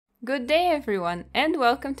Good day everyone and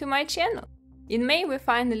welcome to my channel! In May we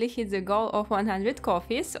finally hit the goal of 100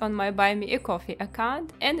 coffees on my Buy Me a Coffee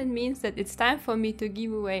account, and it means that it's time for me to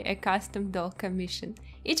give away a custom doll commission.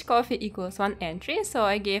 Each coffee equals one entry, so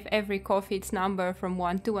I gave every coffee its number from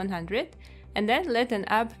 1 to 100 and then let an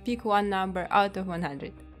app pick one number out of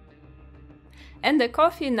 100. And the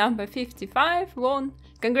coffee number 55 won!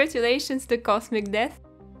 Congratulations to Cosmic Death!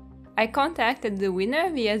 I contacted the winner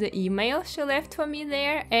via the email she left for me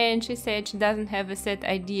there, and she said she doesn't have a set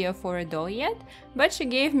idea for a doll yet, but she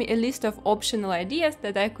gave me a list of optional ideas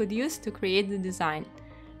that I could use to create the design.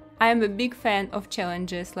 I am a big fan of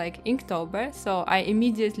challenges like Inktober, so I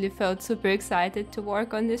immediately felt super excited to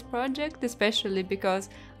work on this project, especially because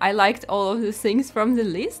I liked all of the things from the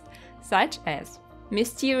list, such as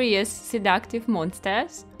mysterious, seductive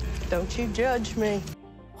monsters. Don't you judge me.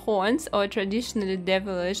 Horns or traditionally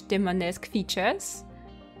devilish demonesque features,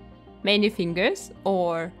 many fingers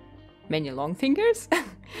or many long fingers,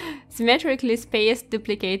 symmetrically spaced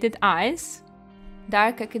duplicated eyes,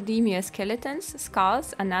 dark academia skeletons,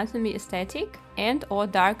 skulls, anatomy aesthetic, and or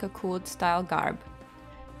dark occult style garb.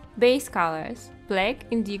 Base colors: black,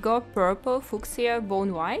 indigo, purple, fuchsia,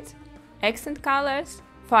 bone white. Accent colors: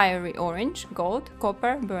 fiery orange, gold,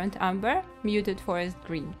 copper, burnt umber, muted forest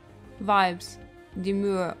green. Vibes: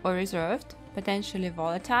 demure or reserved, potentially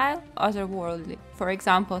volatile, otherworldly. For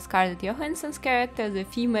example, Scarlett Johansson's character, the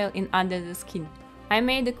female in Under the Skin. I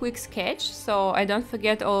made a quick sketch, so I don't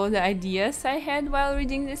forget all the ideas I had while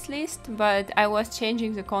reading this list, but I was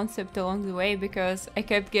changing the concept along the way because I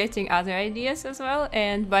kept getting other ideas as well,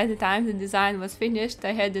 and by the time the design was finished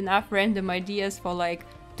I had enough random ideas for like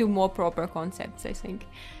 2 more proper concepts, I think.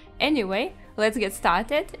 Anyway, let's get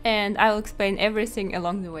started and I'll explain everything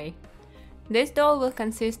along the way. This doll will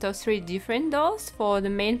consist of 3 different dolls. For the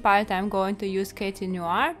main part I'm going to use Katie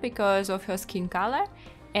Noir because of her skin color,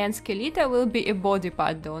 and Skelita will be a body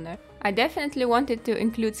part donor. I definitely wanted to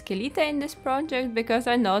include Skelita in this project because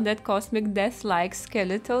I know that Cosmic Death likes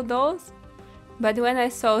skeletal dolls. But when I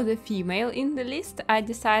saw the female in the list, I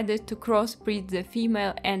decided to crossbreed the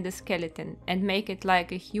female and the skeleton and make it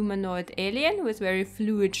like a humanoid alien with very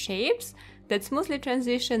fluid shapes that smoothly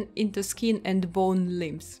transition into skin and bone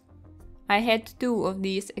limbs. I had 2 of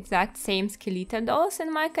these exact same Skelita dolls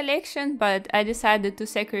in my collection, but I decided to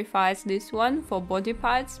sacrifice this one for body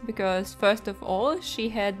parts because first of all she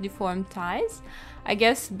had deformed thighs, I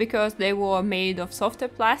guess because they were made of softer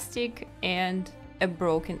plastic, and a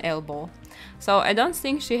broken elbow. So I don't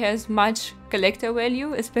think she has much collector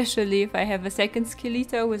value, especially if I have a second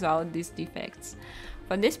Skelita without these defects.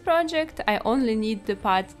 For this project I only need the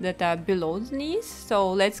parts that are below the knees,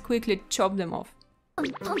 so let's quickly chop them off.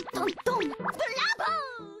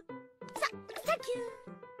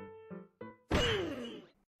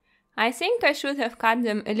 I think I should have cut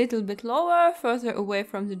them a little bit lower, further away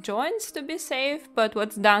from the joints to be safe, but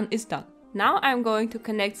what's done is done. Now I'm going to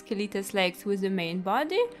connect Skelita's legs with the main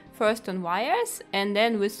body, first on wires and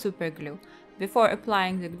then with super glue. Before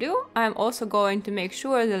applying the glue, I'm also going to make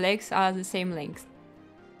sure the legs are the same length.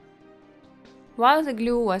 While the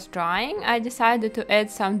glue was drying, I decided to add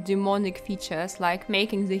some demonic features, like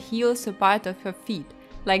making the heels a part of her feet.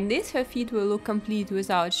 Like this, her feet will look complete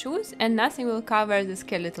without shoes and nothing will cover the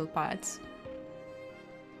skeletal parts.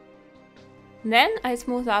 Then I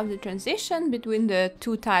smooth out the transition between the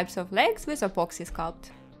 2 types of legs with epoxy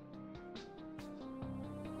sculpt.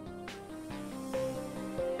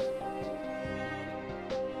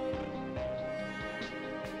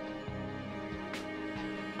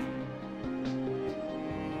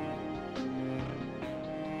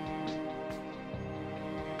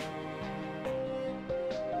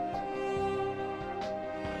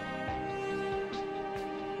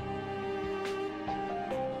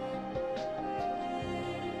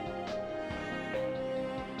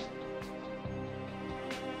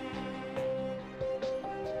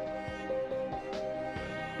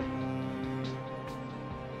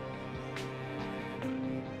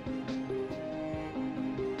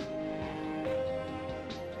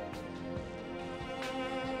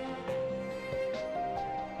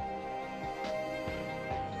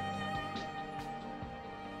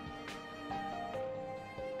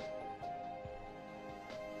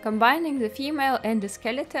 Combining the female and the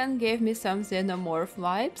skeleton gave me some xenomorph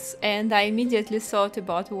vibes, and I immediately thought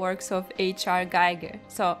about works of H.R. Geiger,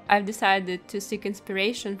 so I've decided to seek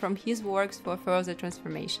inspiration from his works for further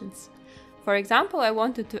transformations. For example, I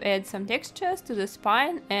wanted to add some textures to the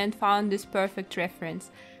spine and found this perfect reference.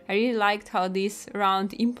 I really liked how these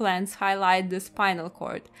round implants highlight the spinal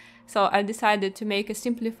cord, so I decided to make a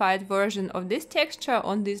simplified version of this texture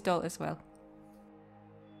on this doll as well.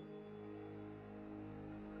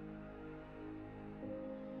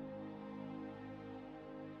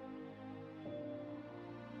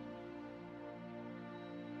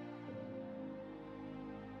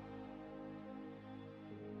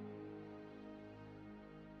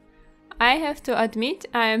 I have to admit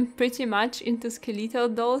I'm pretty much into skeletal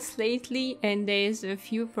dolls lately, and there's a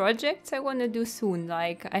few projects I wanna do soon.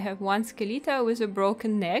 Like, I have one skeletal with a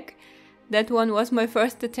broken neck. That one was my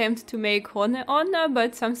first attempt to make Hone,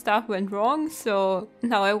 but some stuff went wrong, so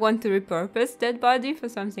now I want to repurpose that body for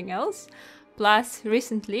something else. Plus,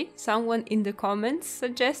 recently, someone in the comments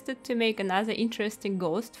suggested to make another interesting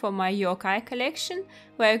ghost for my yokai collection,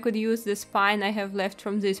 where I could use the spine I have left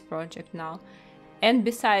from this project now. And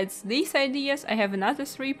besides these ideas, I have another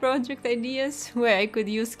 3 project ideas where I could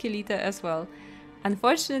use Skeleta as well.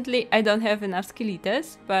 Unfortunately, I don't have enough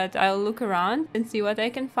Skeletas, but I'll look around and see what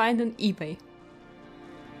I can find on eBay.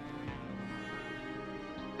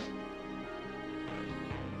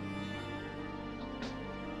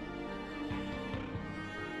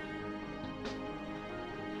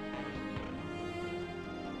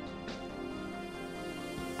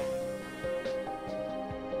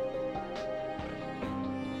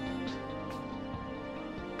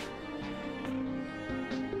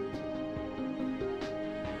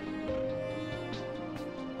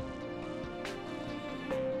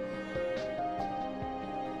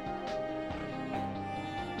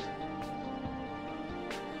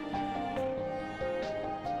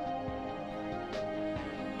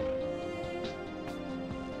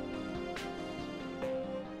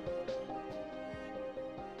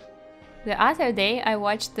 The other day I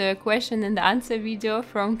watched the question and answer video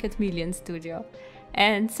from Catmillion Studio,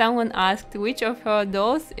 and someone asked which of her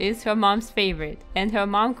dolls is her mom's favorite, and her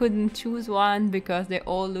mom couldn't choose one because they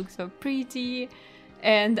all look so pretty,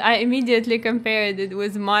 and I immediately compared it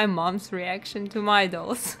with my mom's reaction to my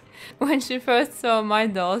dolls. When she first saw my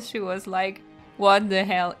dolls, she was like, "What the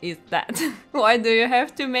hell is that? Why do you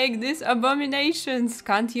have to make these abominations?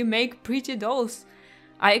 Can't you make pretty dolls?"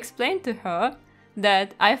 I explained to her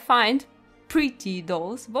that I find pretty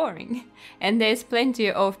dolls boring, and there's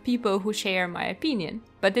plenty of people who share my opinion.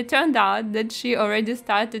 But it turned out that she already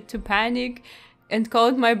started to panic and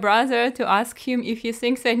called my brother to ask him if he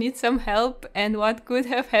thinks I need some help and what could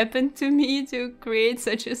have happened to me to create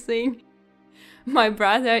such a thing. My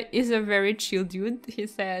brother is a very chill dude. He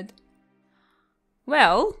said,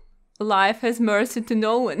 "Well, life has mercy to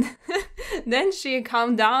no one." Then she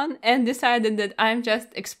calmed down and decided that I'm just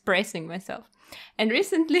expressing myself. And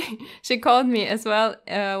recently she called me as well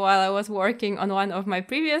while I was working on one of my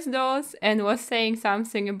previous dolls and was saying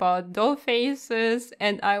something about doll faces,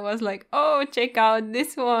 and I was like, "Oh, check out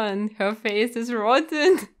this one, her face is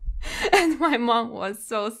rotten." And my mom was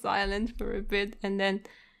so silent for a bit, and then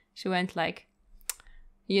she went like,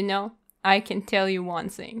 "You know, I can tell you one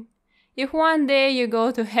thing. If one day you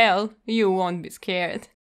go to hell, you won't be scared."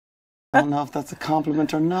 I don't know if that's a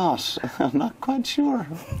compliment or not. I'm not quite sure.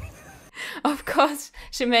 Of course,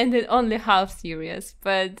 she meant it only half serious,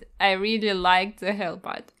 but I really liked the hell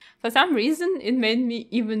part. For some reason, it made me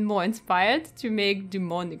even more inspired to make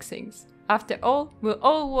demonic things. After all, we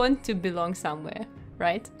all want to belong somewhere,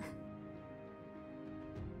 right?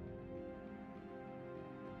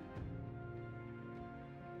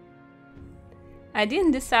 I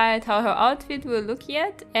didn't decide how her outfit will look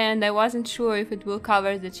yet, and I wasn't sure if it will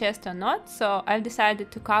cover the chest or not, so I've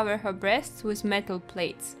decided to cover her breasts with metal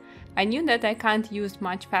plates. I knew that I can't use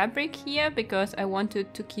much fabric here because I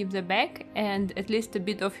wanted to keep the back and at least a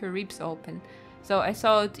bit of her ribs open. So I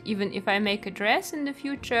thought even if I make a dress in the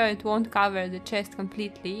future, it won't cover the chest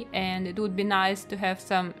completely, and it would be nice to have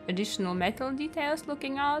some additional metal details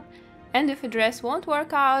looking out. And if a dress won't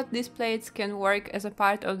work out, these plates can work as a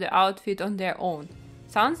part of the outfit on their own.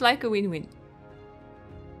 Sounds like a win-win.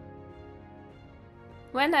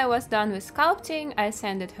 When I was done with sculpting, I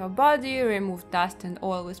sanded her body, removed dust and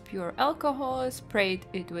oil with pure alcohol, sprayed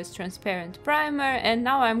it with transparent primer, and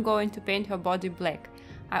now I'm going to paint her body black.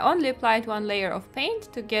 I only applied one layer of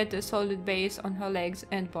paint to get a solid base on her legs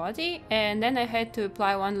and body, and then I had to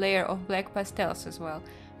apply one layer of black pastels as well,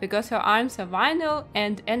 because her arms are vinyl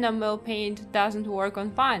and enamel paint doesn't work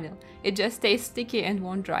on vinyl, it just stays sticky and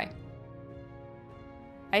won't dry.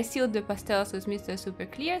 I sealed the pastels with Mr. Super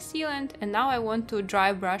Clear sealant, and now I want to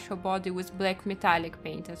dry brush her body with black metallic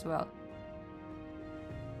paint as well.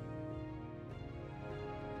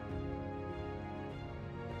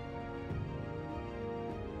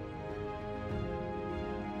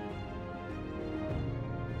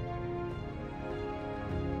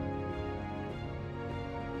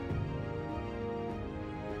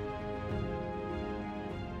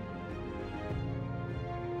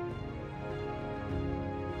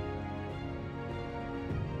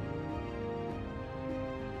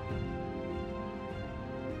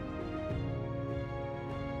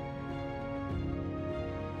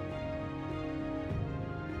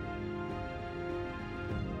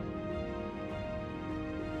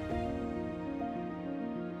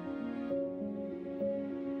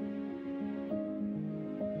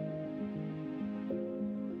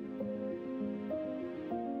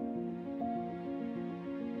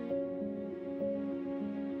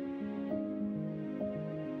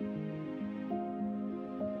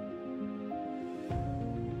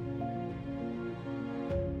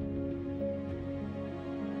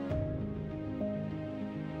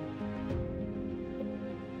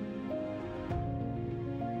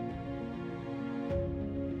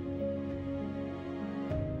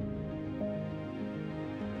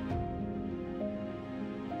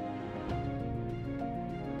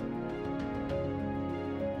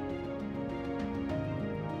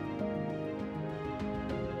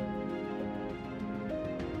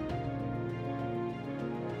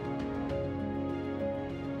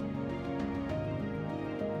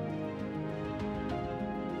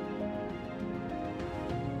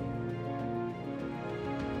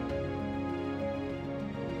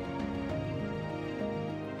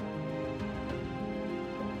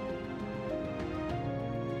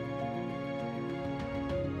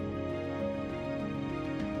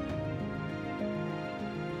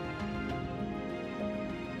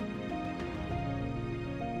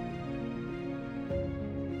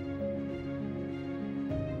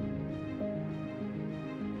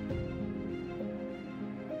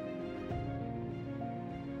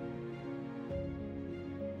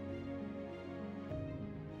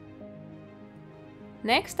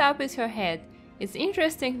 Next up is her head. It's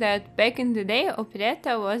interesting that back in the day,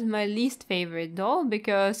 Operetta was my least favorite doll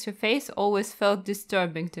because her face always felt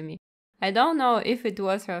disturbing to me. I don't know if it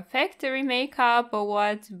was her factory makeup or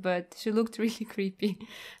what, but she looked really creepy.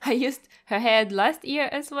 I used her head last year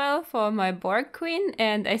as well for my Borg Queen,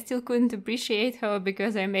 and I still couldn't appreciate her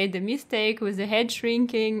because I made a mistake with the head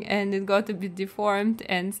shrinking and it got a bit deformed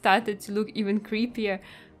and started to look even creepier.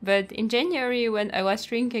 But in January, when I was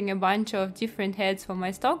shrinking a bunch of different heads for my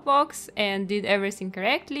stock box and did everything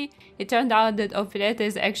correctly, it turned out that Operetta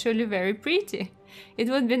is actually very pretty. It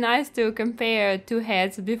would be nice to compare two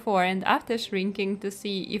heads before and after shrinking to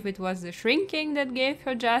see if it was the shrinking that gave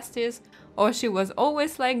her justice or she was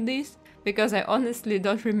always like this, because I honestly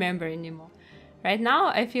don't remember anymore. Right now,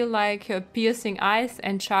 I feel like her piercing eyes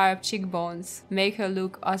and sharp cheekbones make her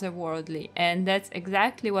look otherworldly, and that's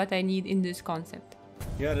exactly what I need in this concept.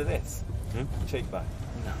 You heard of this? Cheek back.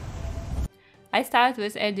 No. I start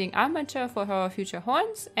with adding armature for her future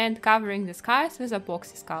horns and covering the scars with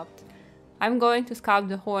epoxy sculpt. I'm going to sculpt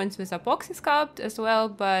the horns with epoxy sculpt as well,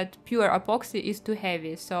 but pure epoxy is too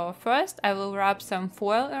heavy, so first I will wrap some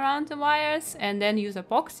foil around the wires and then use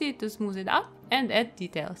epoxy to smooth it up and add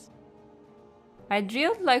details. I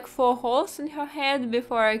drilled like 4 holes in her head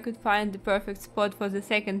before I could find the perfect spot for the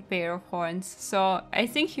second pair of horns, so I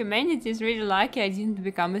think humanity is really lucky I didn't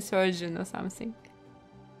become a surgeon or something.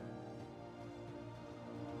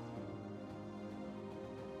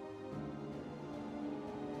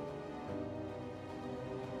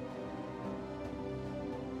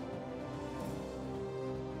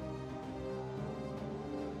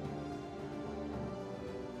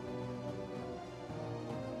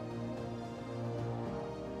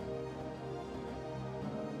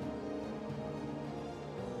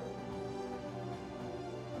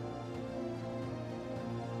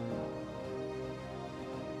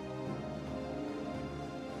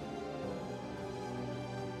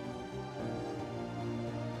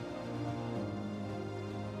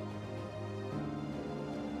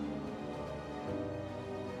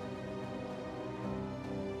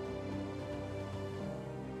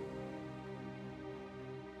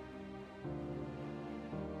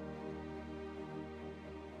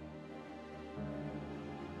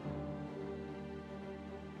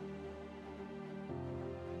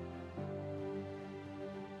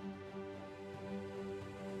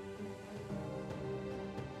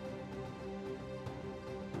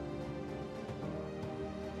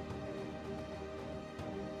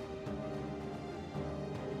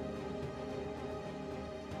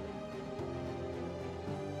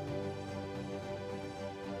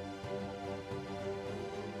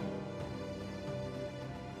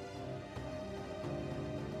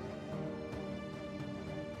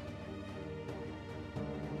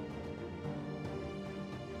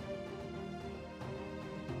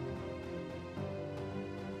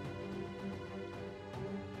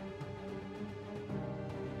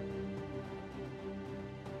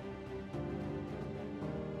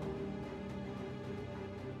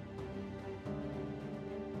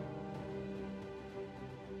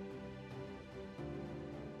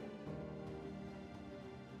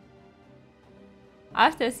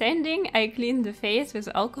 After sanding, I cleaned the face with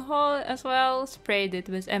alcohol as well, sprayed it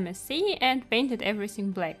with MSC and painted everything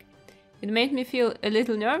black. It made me feel a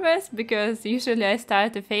little nervous because usually I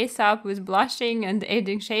start the face up with blushing and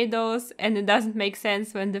adding shadows, and it doesn't make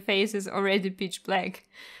sense when the face is already pitch black.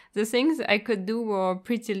 The things I could do were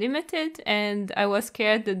pretty limited and I was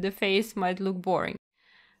scared that the face might look boring.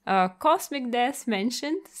 Cosmic Death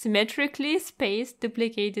mentioned symmetrically spaced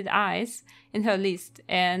duplicated eyes in her list,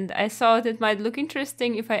 and I thought it might look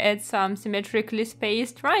interesting if I add some symmetrically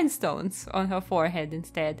spaced rhinestones on her forehead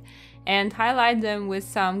instead, and highlight them with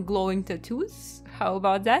some glowing tattoos. How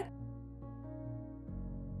about that?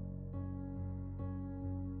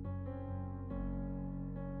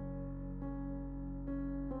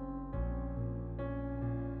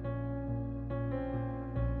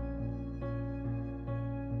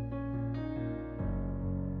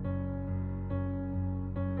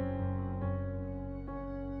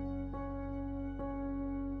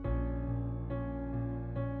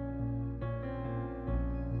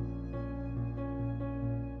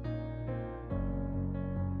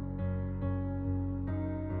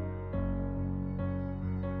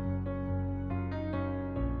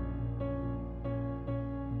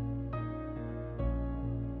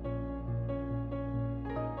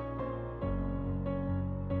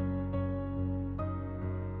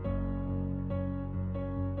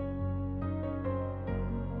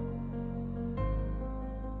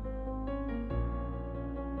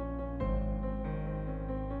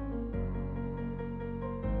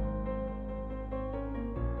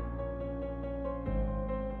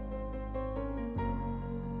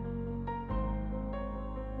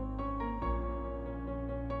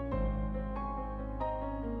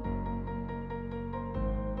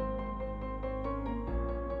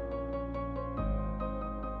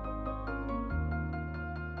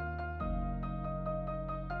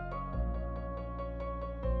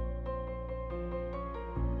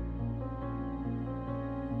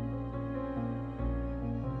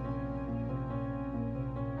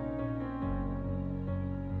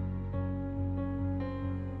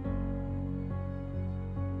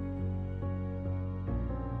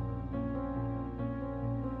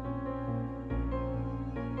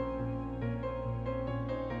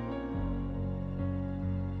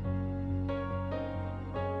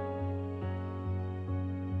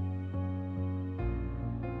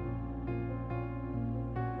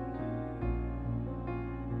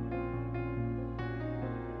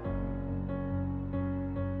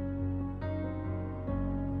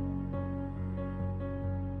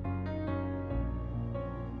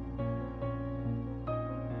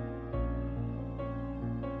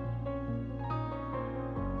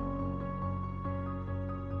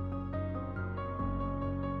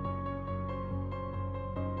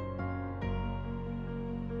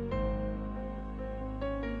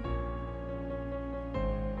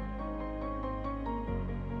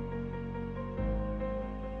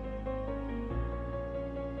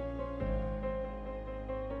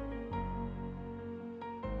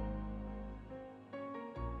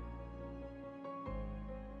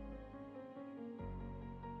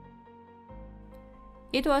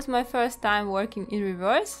 It was my first time working in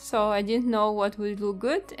reverse, so I didn't know what would look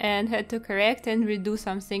good and had to correct and redo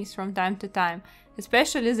some things from time to time,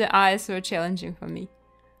 especially the eyes were challenging for me.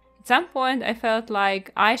 At some point I felt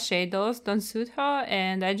like eyeshadows don't suit her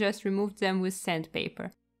and I just removed them with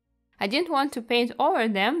sandpaper. I didn't want to paint over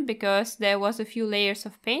them because there was a few layers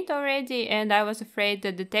of paint already and I was afraid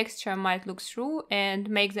that the texture might look through and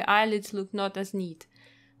make the eyelids look not as neat.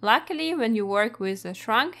 Luckily, when you work with a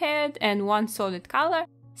shrunk head and one solid color,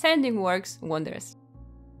 sanding works wonders.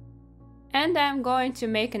 And I'm going to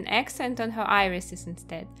make an accent on her irises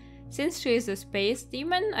instead. Since she is a space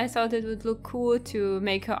demon, I thought it would look cool to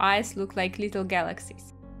make her eyes look like little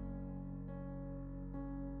galaxies.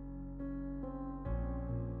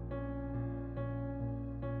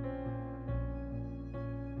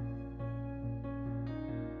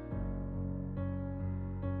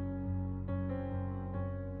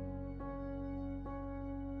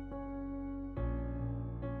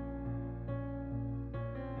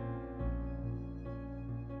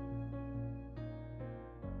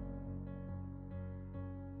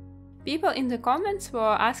 People in the comments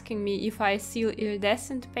were asking me if I seal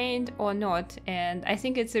iridescent paint or not, and I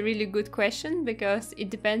think it's a really good question because it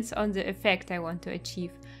depends on the effect I want to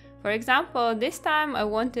achieve. For example, this time I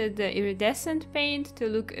wanted the iridescent paint to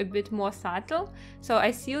look a bit more subtle, so I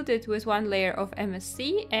sealed it with one layer of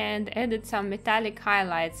MSC and added some metallic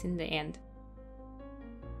highlights in the end.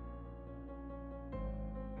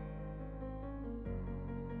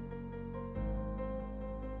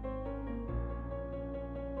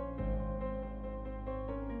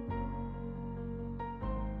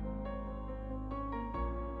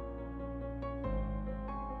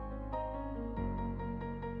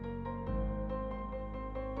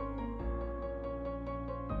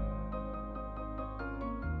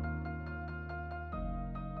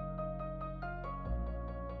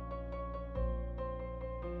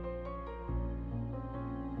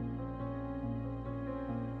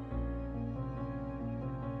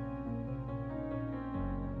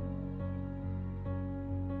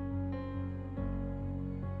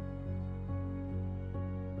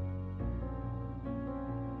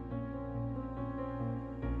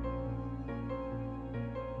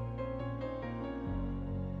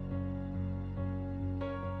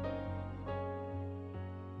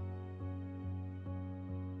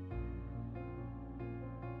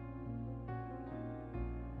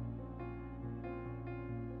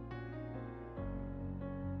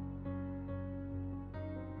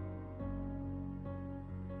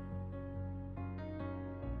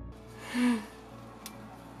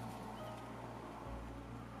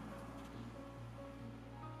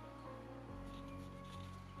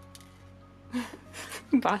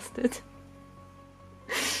 Bastard.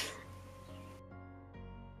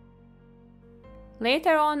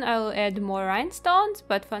 Later on I will add more rhinestones,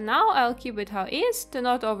 but for now I'll keep it how is to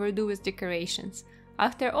not overdo with decorations.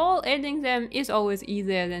 After all, adding them is always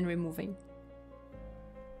easier than removing.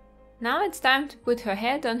 Now it's time to put her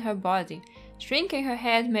head on her body. Shrinking her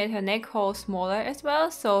head made her neck hole smaller as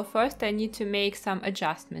well, so first I need to make some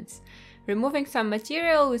adjustments. Removing some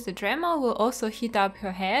material with the Dremel will also heat up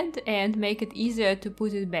her head and make it easier to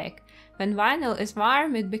put it back. When vinyl is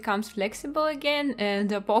warm, it becomes flexible again,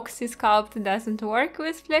 and epoxy sculpt doesn't work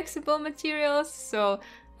with flexible materials, so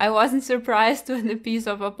I wasn't surprised when a piece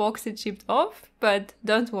of epoxy chipped off, but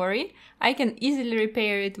don't worry, I can easily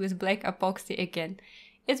repair it with black epoxy again.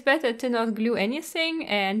 It's better to not glue anything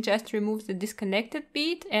and just remove the disconnected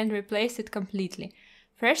bit and replace it completely.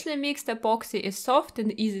 Freshly mixed epoxy is soft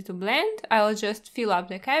and easy to blend, I'll just fill up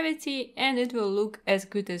the cavity and it will look as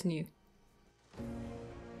good as new.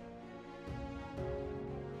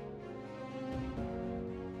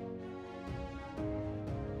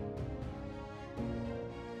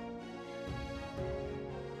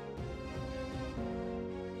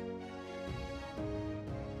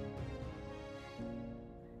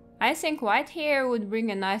 I think white hair would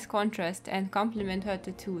bring a nice contrast and complement her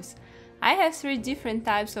tattoos. I have 3 different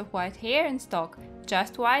types of white hair in stock.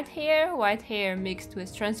 Just white hair mixed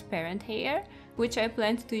with transparent hair, which I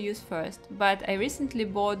planned to use first, but I recently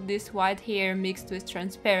bought this white hair mixed with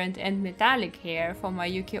transparent and metallic hair for my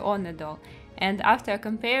Yuki Onna doll, and after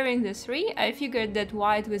comparing the 3, I figured that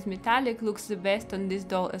white with metallic looks the best on this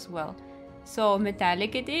doll as well. So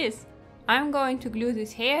metallic it is! I'm going to glue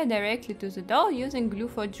this hair directly to the doll using glue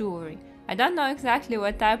for jewelry. I don't know exactly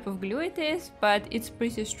what type of glue it is, but it's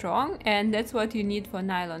pretty strong and that's what you need for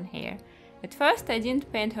nylon hair. At first I didn't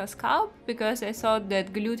paint her scalp because I thought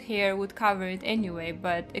that glued hair would cover it anyway,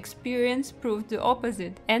 but experience proved the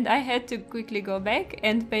opposite and I had to quickly go back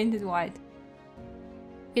and paint it white.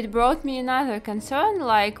 It brought me another concern,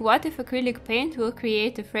 like what if acrylic paint will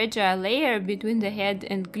create a fragile layer between the head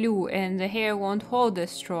and glue and the hair won't hold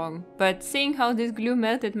as strong. But seeing how this glue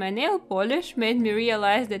melted my nail polish made me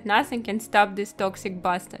realize that nothing can stop this toxic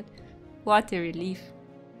bastard. What a relief.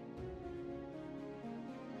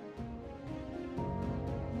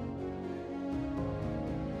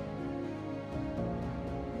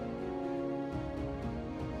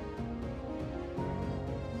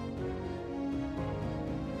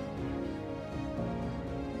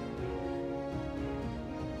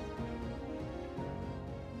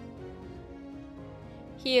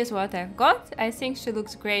 Here's what I've got. I think she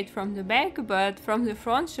looks great from the back, but from the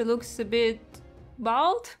front she looks a bit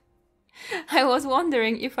bald. I was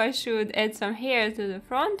wondering if I should add some hair to the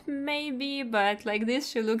front, maybe, but like this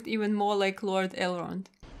she looked even more like Lord Elrond.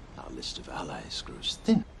 Our list of allies grows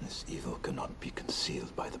thin. This evil cannot be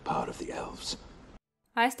concealed by the power of the elves.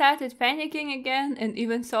 I started panicking again and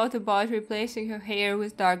even thought about replacing her hair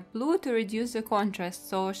with dark blue to reduce the contrast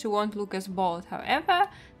so she won't look as bald. However,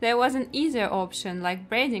 there was an easier option, like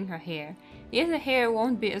braiding her hair. If the hair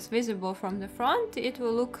won't be as visible from the front, it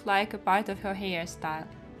will look like a part of her hairstyle.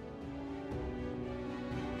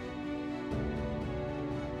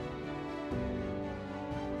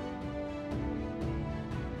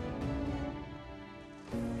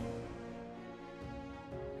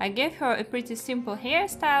 I gave her a pretty simple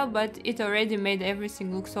hairstyle, but it already made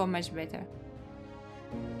everything look so much better.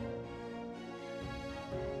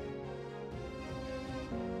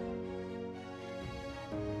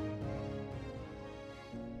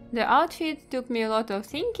 The outfit took me a lot of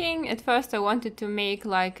thinking. At first I wanted to make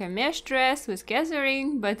like a mesh dress with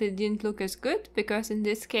gathering, but it didn't look as good because in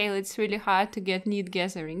this scale it's really hard to get neat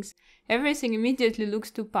gatherings. Everything immediately looks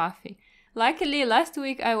too puffy. Luckily, last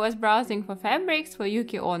week I was browsing for fabrics for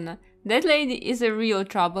Yuki Onna. That lady is a real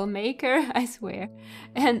troublemaker, I swear.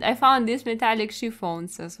 And I found these metallic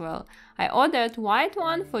chiffons as well. I ordered white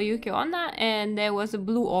one for Yuki Onna and there was a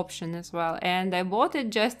blue option as well. And I bought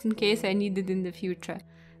it just in case I need it in the future.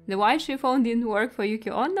 The white chiffon didn't work for Yuki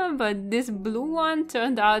Onna, but this blue one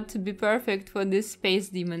turned out to be perfect for this space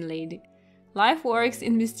demon lady. Life works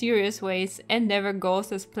in mysterious ways and never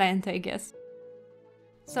goes as planned, I guess.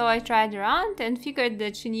 So I tried around and figured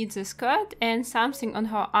that she needs a skirt and something on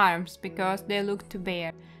her arms because they look too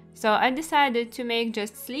bare. So I decided to make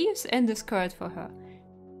just sleeves and a skirt for her.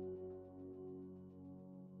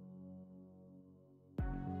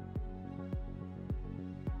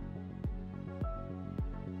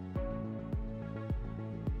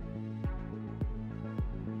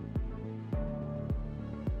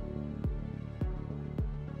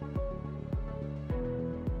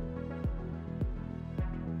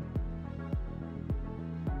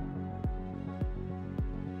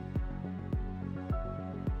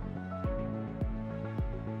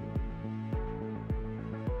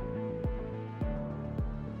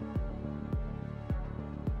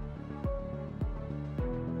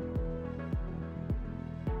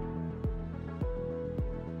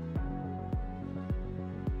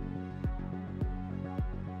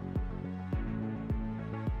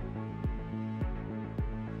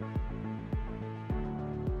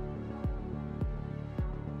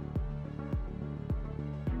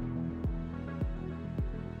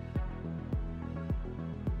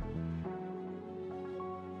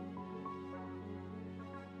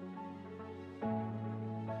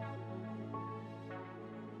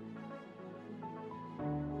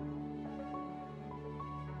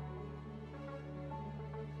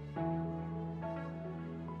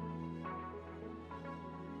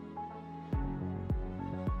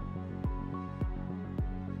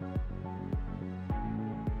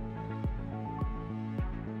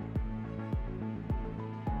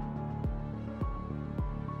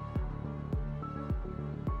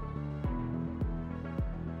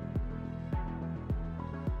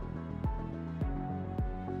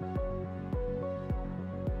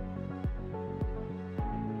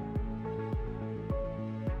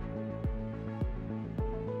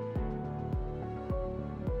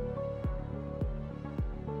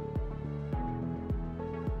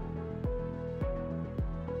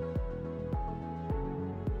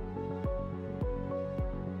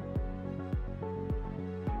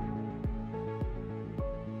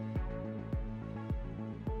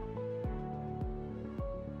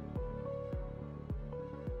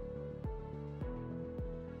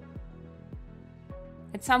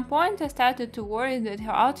 At some point I started to worry that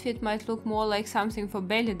her outfit might look more like something for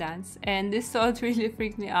belly dance, and this thought really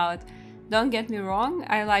freaked me out. Don't get me wrong,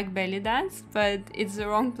 I like belly dance, but it's the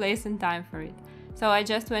wrong place and time for it. So I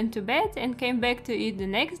just went to bed and came back to it the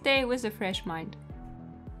next day with a fresh mind.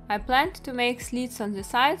 I planned to make slits on the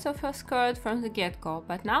sides of her skirt from the get-go,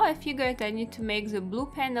 but now I figured I need to make the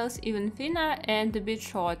blue panels even thinner and a bit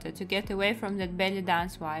shorter to get away from that belly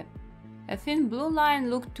dance vibe. A thin blue line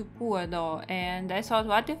looked too poor though, and I thought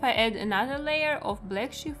what if I add another layer of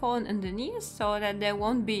black chiffon underneath so that there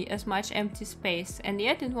won't be as much empty space and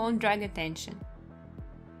yet it won't drag attention.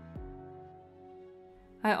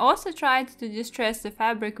 I also tried to distress the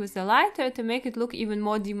fabric with a lighter to make it look even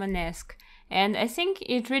more demonesque, and I think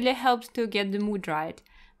it really helped to get the mood right.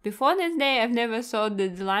 Before this day I've never thought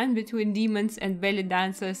that the line between demons and belly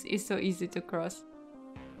dancers is so easy to cross.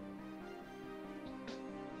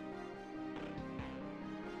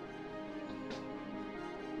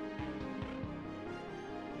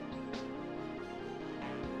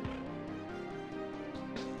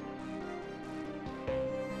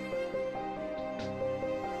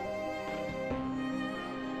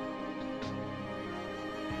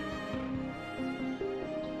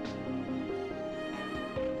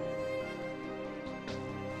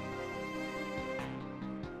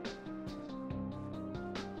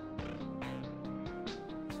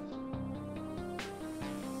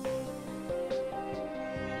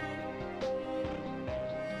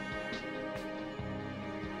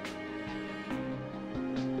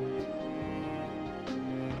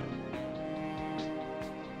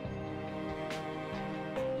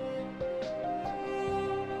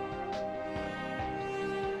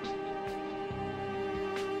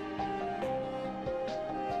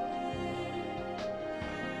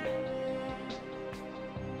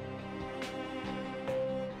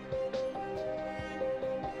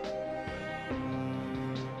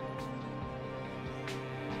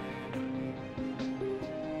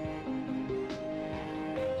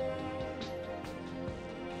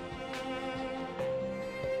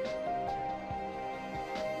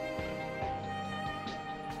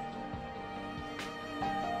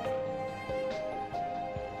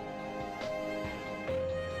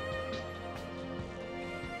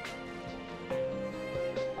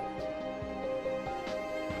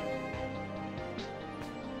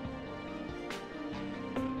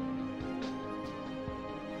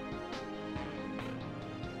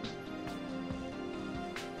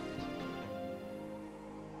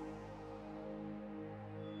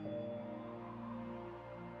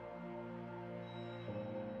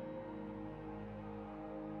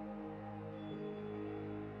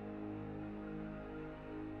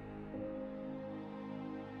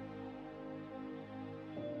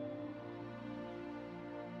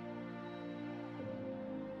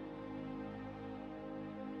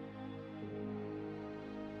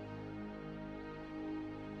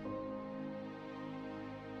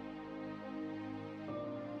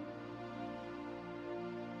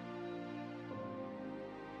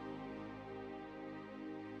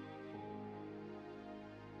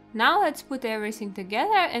 Now let's put everything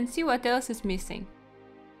together and see what else is missing.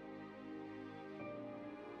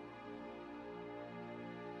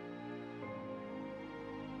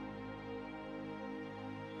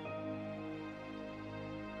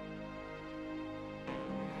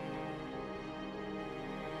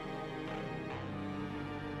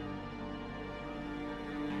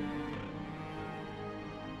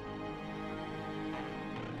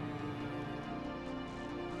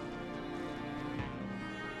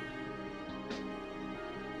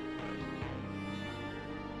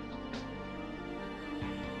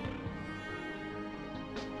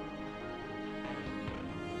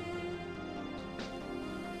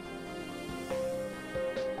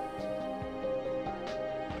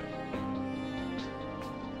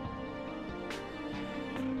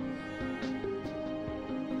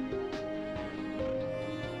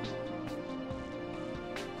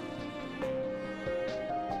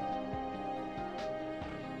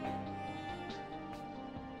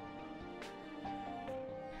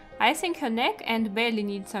 I think her neck and belly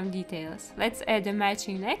need some details. Let's add a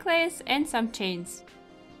matching necklace and some chains.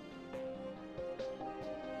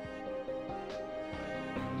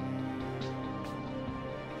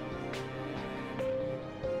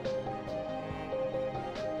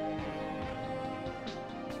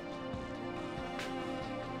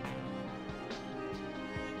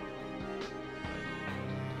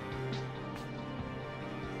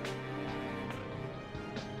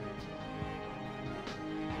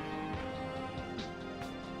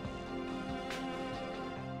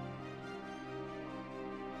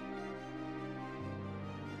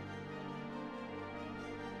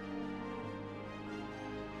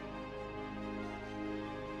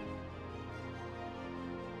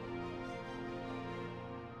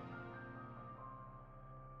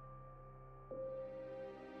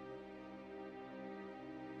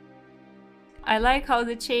 I like how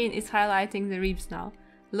the chain is highlighting the ribs now.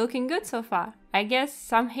 Looking good so far. I guess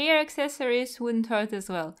some hair accessories wouldn't hurt as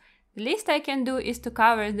well. The least I can do is to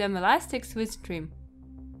cover them elastics with trim.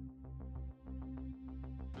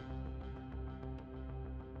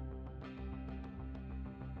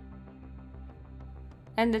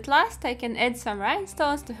 And at last I can add some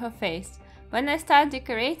rhinestones to her face. When I start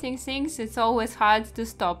decorating things, it's always hard to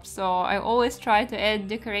stop, so I always try to add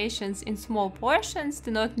decorations in small portions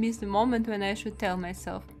to not miss the moment when I should tell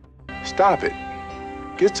myself, Stop it.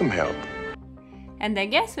 Get some help. And I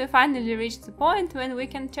guess we finally reached the point when we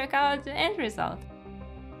can check out the end result.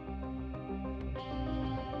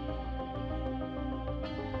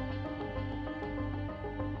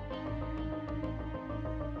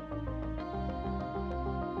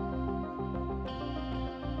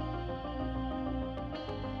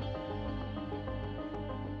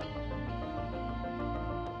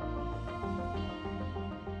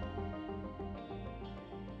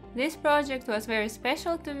 This project was very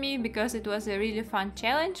special to me because it was a really fun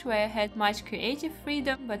challenge where I had much creative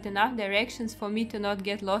freedom but enough directions for me to not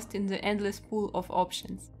get lost in the endless pool of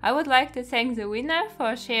options. I would like to thank the winner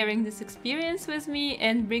for sharing this experience with me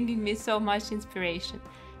and bringing me so much inspiration.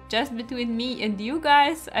 Just between me and you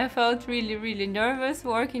guys, I felt really nervous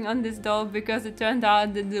working on this doll because it turned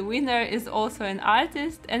out that the winner is also an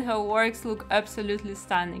artist and her works look absolutely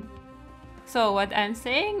stunning. So what I'm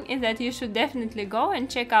saying is that you should definitely go and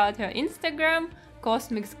check out her Instagram,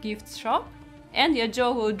 Cosmic's Gifts Shop, and your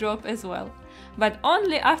jaw will drop as well. But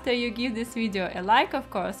only after you give this video a like, of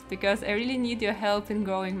course, because I really need your help in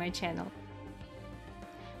growing my channel.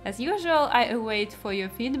 As usual, I await for your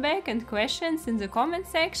feedback and questions in the comment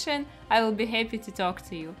section. I will be happy to talk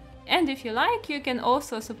to you. And if you like, you can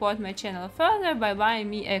also support my channel further by buying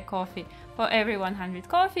me a coffee. For every 100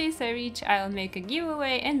 coffees I reach, I'll make a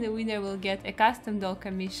giveaway and the winner will get a custom doll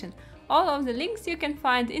commission. All of the links you can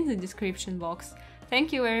find in the description box.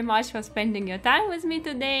 Thank you very much for spending your time with me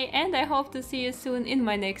today, and I hope to see you soon in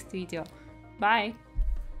my next video. Bye!